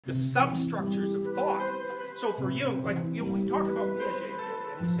the substructures of thought. So for Jung, like we talked about Piaget,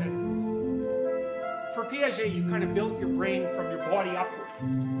 and we said, for Piaget, you kind of built your brain from your body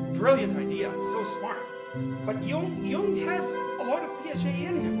upward. Brilliant idea, it's so smart. But Jung has a lot of Piaget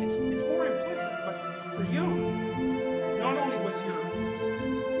in him. It's more implicit. But for Jung, not only was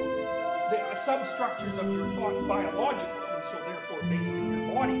the substructures of your thought biological, and so therefore based in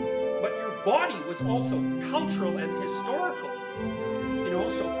your body, but your body was also cultural and historical. You know,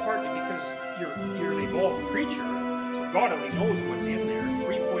 so partly because you're an evolved creature, so God only knows what's in there.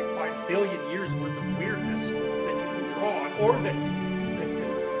 3.5 billion years worth of weirdness that you can draw on, or that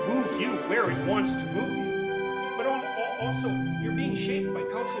can move you where it wants to move you. But also, you're being shaped by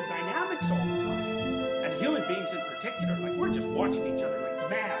cultural dynamics all the time. And human beings in particular, like we're just watching each other like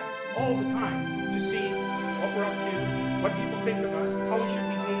mad all the time to see what we're up to, what people think of us, how we should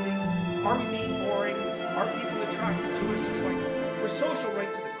be behaving, are we being boring, are people attracted to us? It's like we're social right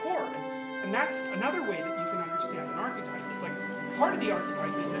to the core. And that's another way that you can understand an archetype. Is like part of the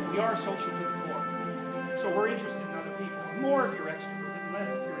archetype is that we are social to the core. So we're interested in other people. More if you're extroverted, and less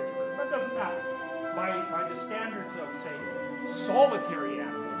if you're introverted. But it doesn't matter. By the standards of, say, solitary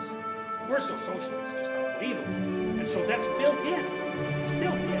animals, we're so social, it's just unbelievable. And so that's built in. It's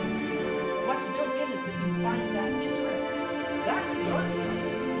built in. What's built in is that you find that interesting. That's the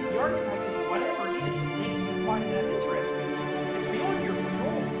archetype. The archetype is whatever it is that makes you find that interesting. It's beyond your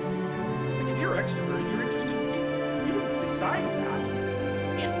control. Like if you're extroverted, you're interested in people. You don't decide that.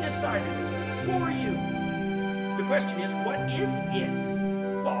 It decided it for you. The question is, what is it?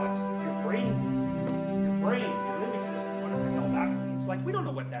 Well, it's your brain, your limbic system, whatever the hell that means. Like, we don't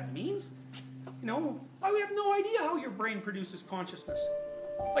know what that means. You know, we have no idea how your brain produces consciousness.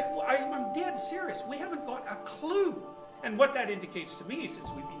 Like, I'm dead serious. We haven't got a clue. And what that indicates to me, since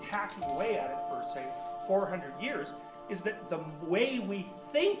we've been hacking away at it for, say, 400 years, is that the way we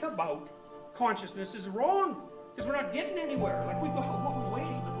think about consciousness is wrong. Because we're not getting anywhere. Like, we've got a long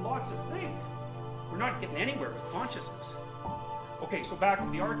ways with lots of things. We're not getting anywhere with consciousness. Okay, so back to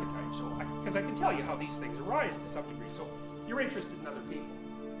the archetype. So, because I can tell you how these things arise to some degree. So, you're interested in other people,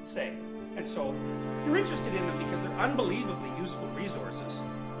 say. And so, you're interested in them because they're unbelievably useful resources,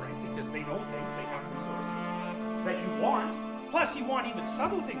 right? Because they know things, they have resources that you want. Plus, you want even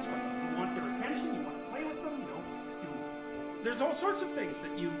subtle things from them. You want their attention, you want to play with them, you know. There's all sorts of things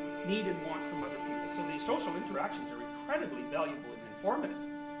that you need and want from other people. So, these social interactions are incredibly valuable and informative.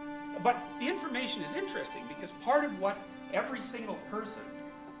 But the information is interesting because part of what every single person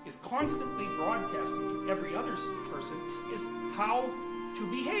is constantly broadcasting to every other person is how to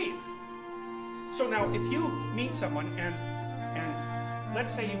behave. So now, if you meet someone and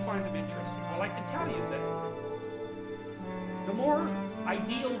let's say you find them interesting, well, I can tell you that the more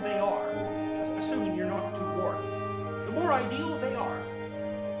ideal they are, assuming you're not too bored, the more ideal they are,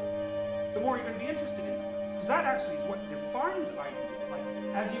 the more you're going to be interested in them. Because that actually is what defines ideal. Like,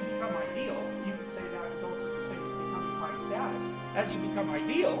 as you become ideal, you could say that is also the same as becoming high status. As you become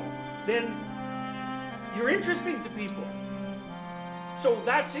ideal, then you're interesting to people. So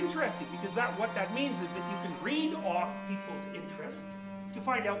that's interesting because what that means is that you can read off people's interest to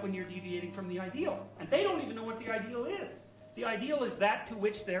find out when you're deviating from the ideal. And they don't even know what the ideal is. The ideal is that to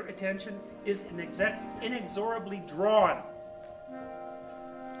which their attention is inexorably drawn.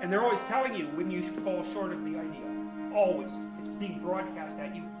 And they're always telling you when you fall short of the ideal. Always. It's being broadcast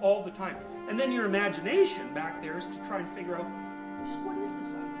at you all the time. And then your imagination back there is to try and figure out, just what is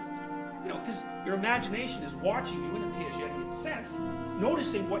this idea? You know, because your imagination is watching you in a Piagetian sense,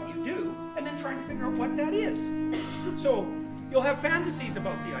 noticing what you do, and then trying to figure out what that is. So, you'll have fantasies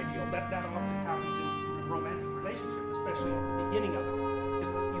about the ideal. That often happens in a romantic relationship, especially at the beginning of it. Because,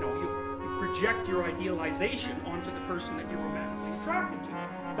 you know, you project your idealization onto the person that you're romantically attracted to.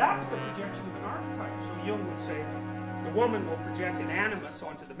 That's the projection of an archetype. So Jung would say, the woman will project an animus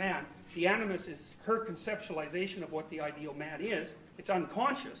onto the man. The animus is her conceptualization of what the ideal man is. It's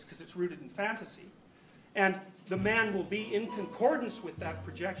unconscious because it's rooted in fantasy. And the man will be in concordance with that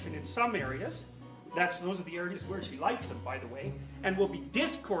projection in some areas. Those are the areas where she likes him, by the way. And will be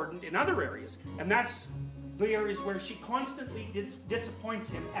discordant in other areas. And that's the areas where she constantly disappoints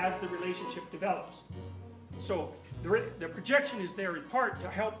him as the relationship develops. So the projection is there in part to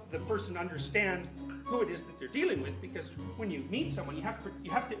help the person understand who it is that they're dealing with, because when you meet someone, you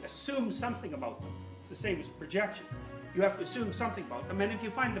have to assume something about them. It's the same as projection. You have to assume something about them, and if you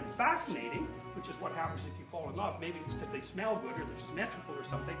find them fascinating, which is what happens if you fall in love, maybe it's because they smell good or they're symmetrical or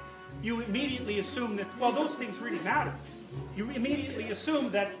something, you immediately assume that, well, those things really matter. You immediately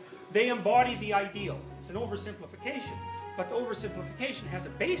assume that they embody the ideal. It's an oversimplification, but the oversimplification has a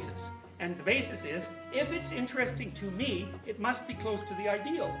basis. And the basis is, if it's interesting to me, it must be close to the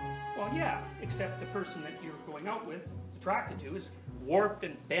ideal. Well, yeah, except the person that you're going out with, attracted to, is warped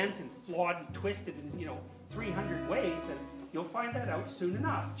and bent and flawed and twisted in, 300 ways, and you'll find that out soon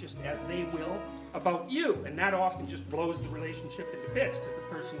enough, just as they will about you. And that often just blows the relationship into bits, because the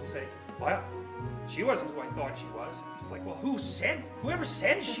person will say, well, she wasn't who I thought she was. It's like, well, whoever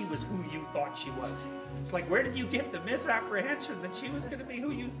said she was who you thought she was? It's like, where did you get the misapprehension that she was going to be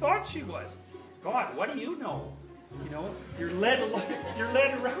who you thought she was? God, what do you know? You're led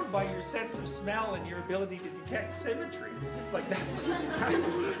around by your sense of smell and your ability to detect symmetry. It's like that's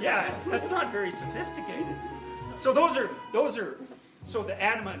not very sophisticated. So so the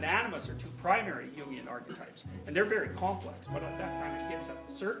anima and the animus are two primary Jungian archetypes, and they're very complex, but at that time it gets at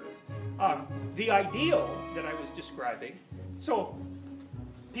the surface. The ideal that I was describing, so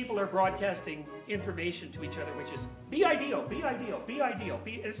people are broadcasting information to each other, which is, be ideal, be ideal, be ideal.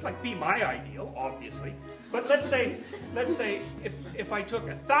 It's like, be my ideal, obviously. But let's say if I took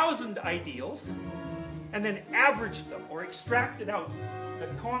 1,000 ideals and then averaged them or extracted out the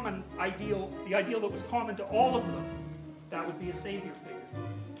ideal that was common to all of them, that would be a savior figure.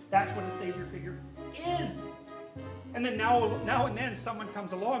 That's what a savior figure is. And then now and then someone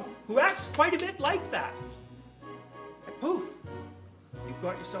comes along who acts quite a bit like that. And poof, you've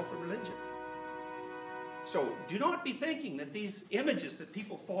got yourself a religion. So do not be thinking that these images that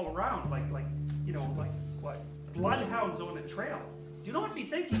people fall around like bloodhounds on a trail. Do not be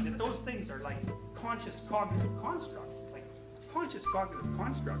thinking that those things are like conscious cognitive constructs,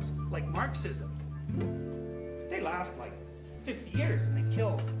 like Marxism. They last like 50 years and they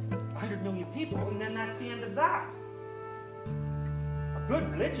kill 100 million people, and then that's the end of that. A good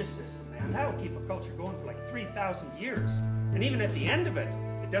religious system, man, that'll keep a culture going for like 3,000 years. And even at the end of it,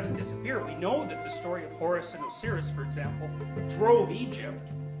 it doesn't disappear. We know that the story of Horus and Osiris, for example, drove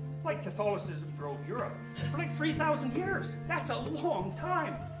Egypt like Catholicism drove Europe for like 3,000 years. That's a long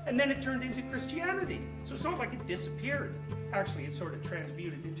time. And then it turned into Christianity. So it's not like it disappeared. Actually, it sort of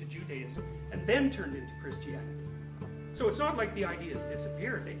transmuted into Judaism and then turned into Christianity. So it's not like the ideas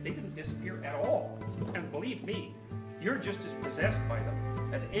disappeared. They didn't disappear at all. And believe me, you're just as possessed by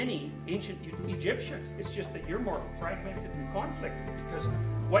them as any ancient Egyptian. It's just that you're more fragmented and conflicted, because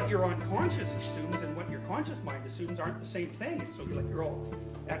what your unconscious assumes and what your conscious mind assumes aren't the same thing. So you're all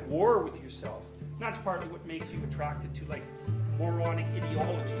at war with yourself. And that's partly what makes you attracted to like moronic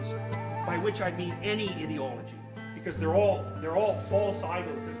ideologies, by which I mean any ideology, because they're all false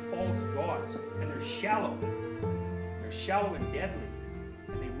idols and false gods, and they're shallow. They're shallow and deadly,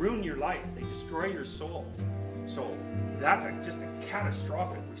 and they ruin your life. They destroy your soul. So that's just a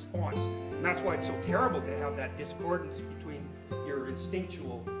catastrophic response, and that's why it's so terrible to have that discordance between your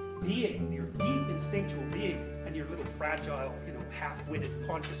instinctual being, your deep instinctual being, and your little fragile, half-witted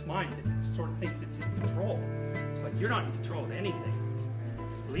conscious mind that sort of thinks it's in control. It's like, you're not in control of anything.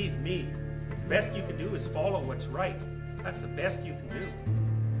 Believe me, the best you can do is follow what's right. That's the best you can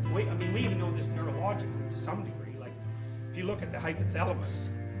do. We even know this neurologically to some degree. Like, if you look at the hypothalamus,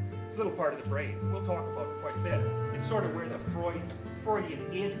 it's a little part of the brain. We'll talk about it quite a bit. It's sort of where the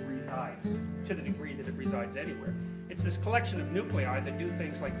Freudian id resides, to the degree that it resides anywhere. It's this collection of nuclei that do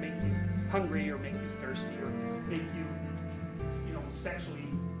things like make you hungry, or make you thirsty, or make you, sexually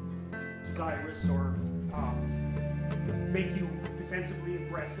desirous, or make you defensively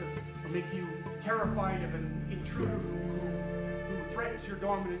aggressive, or make you terrified of an intruder who threatens your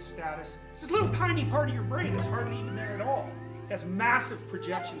dominant status. It's this little tiny part of your brain. It's hardly even there at all. It has massive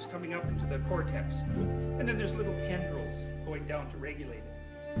projections coming up into the cortex. And then there's little tendrils going down to regulate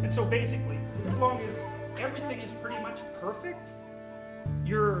it. And so basically, as long as everything is pretty much perfect,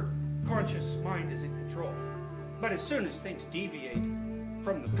 your conscious mind is in control. But as soon as things deviate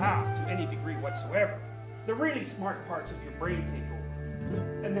from the path to any degree whatsoever, the really smart parts of your brain take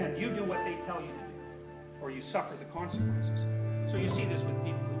over. And then you do what they tell you to do, or you suffer the consequences. So you see this with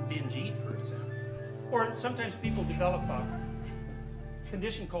people who binge eat, for example. Or sometimes people develop a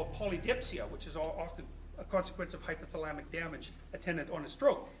condition called polydipsia, which is often a consequence of hypothalamic damage attendant on a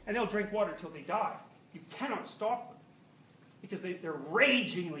stroke. And they'll drink water till they die. You cannot stop them, because they're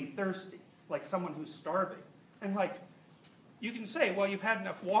ragingly thirsty, like someone who's starving. And like, you can say, well, you've had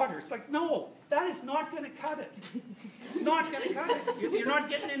enough water. It's like, no, that is not going to cut it. It's not going to cut it. You're not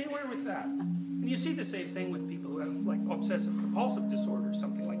getting anywhere with that. And you see the same thing with people who have like obsessive compulsive disorder or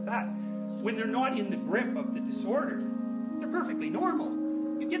something like that. When they're not in the grip of the disorder, they're perfectly normal.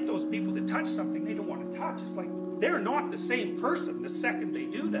 You get those people to touch something they don't want to touch. It's like, they're not the same person the second they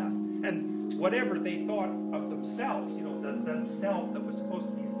do that. And whatever they thought of themselves, the themselves that was supposed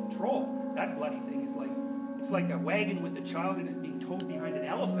to be in control, that bloody thing is like, it's like a wagon with a child in it being towed behind an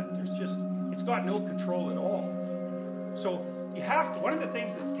elephant. It's got no control at all. So you have to, one of the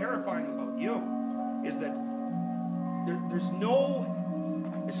things that's terrifying about Jung is that there's no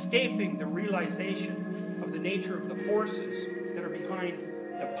escaping the realization of the nature of the forces that are behind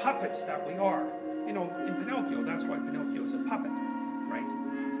the puppets that we are. You know, in Pinocchio, that's why Pinocchio is a puppet, right?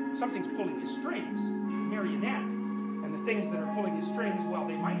 Something's pulling his strings. He's a marionette. And the things that are pulling his strings, well,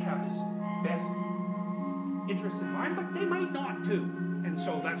 they might have his best interests in mind, but they might not too. And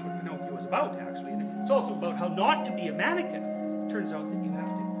so that's what Pinocchio is about, actually. And it's also about how not to be a mannequin. It turns out that you have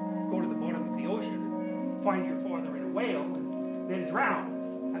to go to the bottom of the ocean and find your father in a whale and then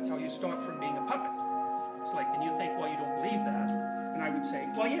drown. That's how you stop from being a puppet. It's like, and you think, well, you don't believe that. And I would say,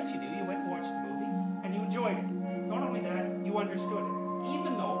 well, yes, you do. You went and watched the movie, and you enjoyed it. Not only that, you understood it,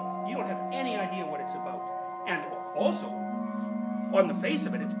 even though you don't have any idea what it's about. And also, on the face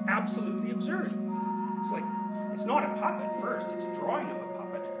of it, it's absolutely absurd. It's like, it's not a puppet first, it's a drawing of a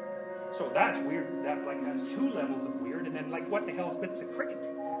puppet. So that's weird. That's two levels of weird. And then, like, what the hell's with the cricket?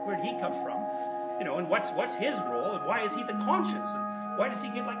 Where'd he come from? You know, and what's his role? And why is he the conscience? And why does he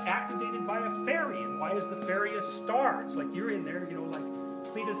get, like, activated by a fairy? And why is the fairy a star? It's like you're in there, you know, like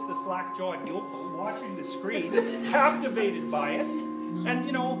Cletus the slack-jawed yokel watching the screen, captivated by it. And,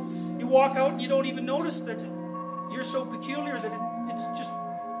 you know, you walk out and you don't even notice that you're so peculiar that it's just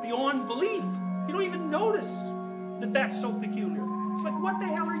beyond belief. You don't even notice that that's so peculiar. It's like, what the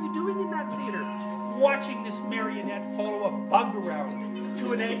hell are you doing in that theater? Watching this marionette follow a bug around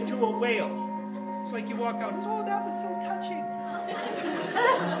to a whale. It's like you walk out and, oh, that was so touching.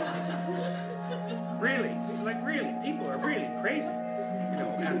 Really, like really, people are really crazy, you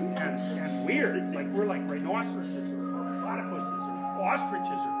know, and weird. Like we're like rhinoceroses or platypuses or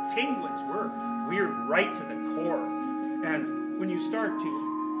ostriches or penguins. We're weird right to the core. And when you start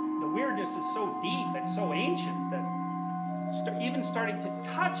to, the weirdness is so deep and so ancient that even starting to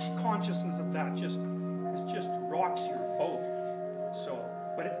touch consciousness of that just rocks your boat. So,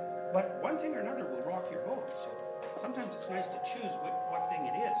 but one thing or another will rock your boat. So sometimes it's nice to choose what thing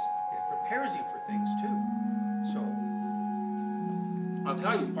it is. It prepares you for things too. So I'll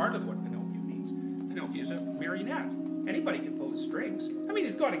tell you part of what Pinocchio means. Pinocchio is a marionette. Anybody can pull his strings. I mean,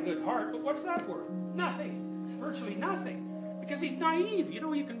 he's got a good heart, but what's that worth? Nothing. Virtually nothing. Because he's naive. You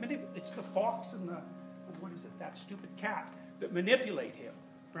know, you can manipulate. It's the fox and that stupid cat that manipulate him,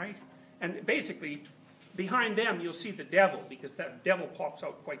 right? And basically, behind them, you'll see the devil, because that devil pops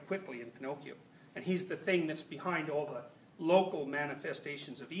out quite quickly in Pinocchio. And he's the thing that's behind all the local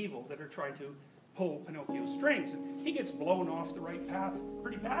manifestations of evil that are trying to pull Pinocchio's strings. And he gets blown off the right path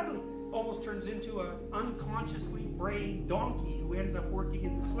pretty badly. Almost turns into an unconsciously brained donkey who ends up working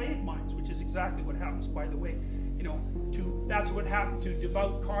in the slave mines, which is exactly what happens, by the way. You know, that's what happened to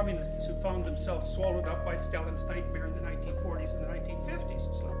devout communists who found themselves swallowed up by Stalin's nightmare in the 1940s and the 1950s.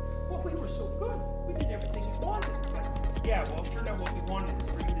 It's like, well, we were so good. We did everything we wanted. It's like, yeah, well, it turned out what we wanted is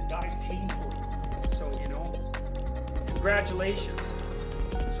for you to die painfully. So, you know, congratulations.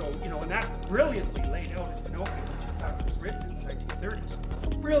 So, you know, and that's brilliantly laid out in Pinocchio, which in fact was written in the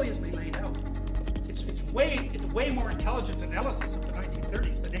 1930s. Brilliantly laid out. It's a way more intelligent analysis of the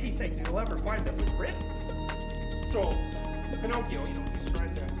 1930s than anything you'll ever find that was written. So, Pinocchio, you know, he's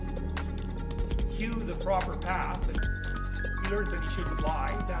trying to cue the proper path, and he learns that he shouldn't lie.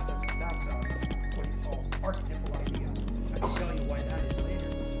 That's a what you call archetypal idea. I'll tell you why that is later.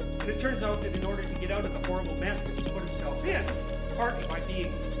 And it turns out that in order to get out of the horrible mess that he's put himself in, partly by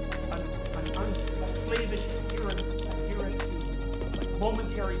being a slavish adherent to like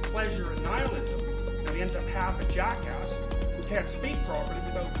momentary pleasure and nihilism, and he ends up half a jackass who can't speak properly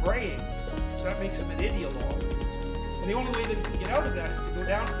without braying. So that makes him an ideologue. And the only way that he can get out of that is to go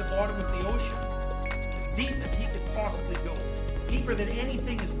down to the bottom of the ocean, as deep as he could possibly go, deeper than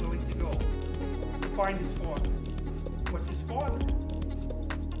anything is willing to go, to find his father. What's his father?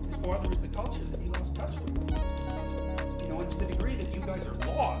 His father is the culture that he lost touch with. You know, and to the degree that you guys are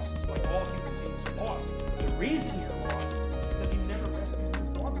lost, like all human beings are lost, the reason you're lost is because you never rescued your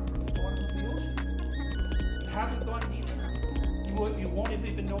father from the bottom of the ocean. You haven't gone deep enough. You won't have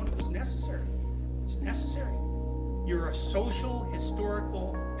even known it was necessary. It's necessary. You're a social,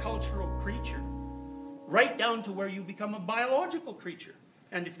 historical, cultural creature, right down to where you become a biological creature.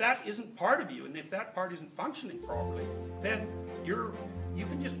 And if that isn't part of you, and if that part isn't functioning properly, then you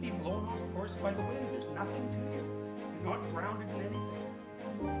can just be blown off course by the wind. There's nothing to you. You're not grounded in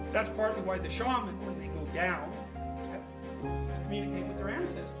anything. That's partly why the shaman, when they go down, communicate with their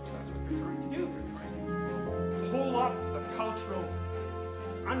ancestors. That's what they're trying to do. They're trying to pull up the cultural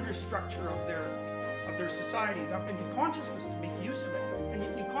understructure of their societies up into consciousness to make use of it. And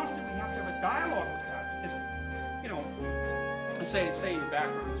you constantly have to have a dialogue with that. is, you know, say your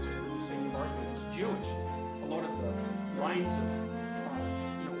background, say your background is Jewish. A lot of the lines of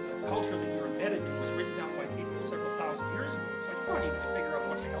the culture that you're embedded in was written down by people several thousand years ago. It's like not easy to figure out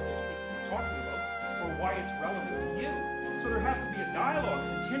what the hell those people are talking about or why it's relevant to you. So there has to be a dialogue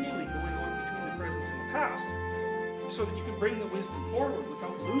continually going on between the present and the past, so that you can bring the wisdom forward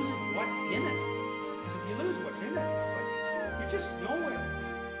without losing what's in it. Because if you lose what's in it, it's like you're just nowhere.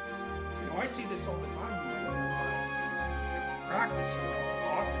 You know, I see this all the time in my own practice.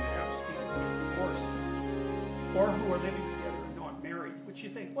 Often it happens to people who are divorced or who are living together and not married, which you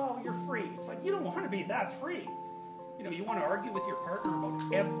think, well, you're free. It's like you don't want to be that free. You know, you want to argue with your partner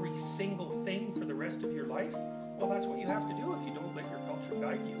about every single thing for the rest of your life? Well, that's what you have to do if you don't let your culture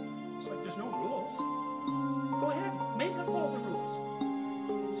guide you. It's like there's no rules. Go ahead, make up all the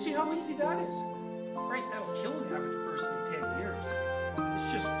rules. See how easy that is? Christ, that'll kill the average person in 10 years.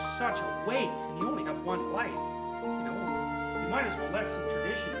 It's just such a weight, and you only have one life. You know, you might as well let some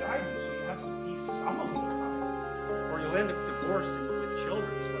tradition guide you so you have some peace some of your life. Or you'll end up divorced and with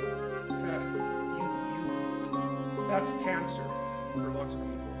children. It's like, that's cancer for lots of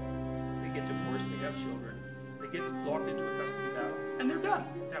people. They get divorced, they have children, they get locked into a custody battle, and they're done.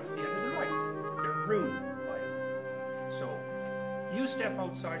 That's the end of their life. They're ruined by it. So, you step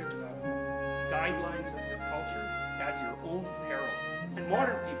outside of the guidelines of your culture at your own peril. And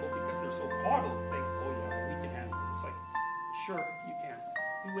modern people, because they're so coddled, think, oh yeah, we can handle it. It's like, sure, you can.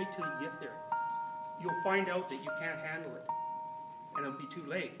 You wait till you get there. You'll find out that you can't handle it. And it'll be too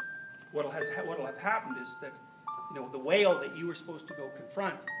late. What'll have happened is that, you know, the whale that you were supposed to go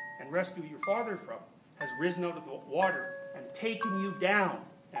confront and rescue your father from has risen out of the water and taken you down.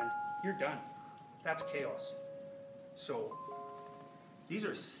 And you're done. That's chaos. So, these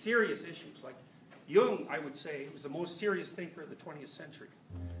are serious issues. Like, Jung, I would say, was the most serious thinker of the 20th century.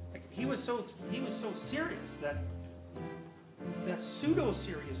 Like, he was so serious that the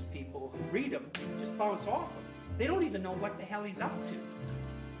pseudo-serious people who read him just bounce off him. They don't even know what the hell he's up to.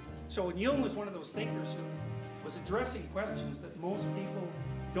 So Jung was one of those thinkers who was addressing questions that most people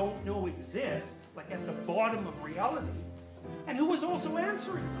don't know exist, like at the bottom of reality, and who was also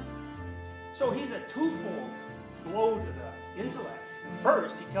answering them. So he's a twofold blow to the intellect.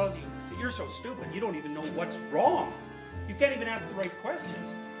 First, he tells you that you're so stupid, you don't even know what's wrong. You can't even ask the right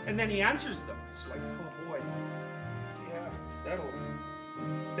questions. And then he answers them. It's like, oh boy, yeah,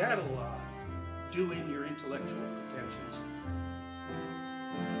 that'll do in your intellectual pretensions.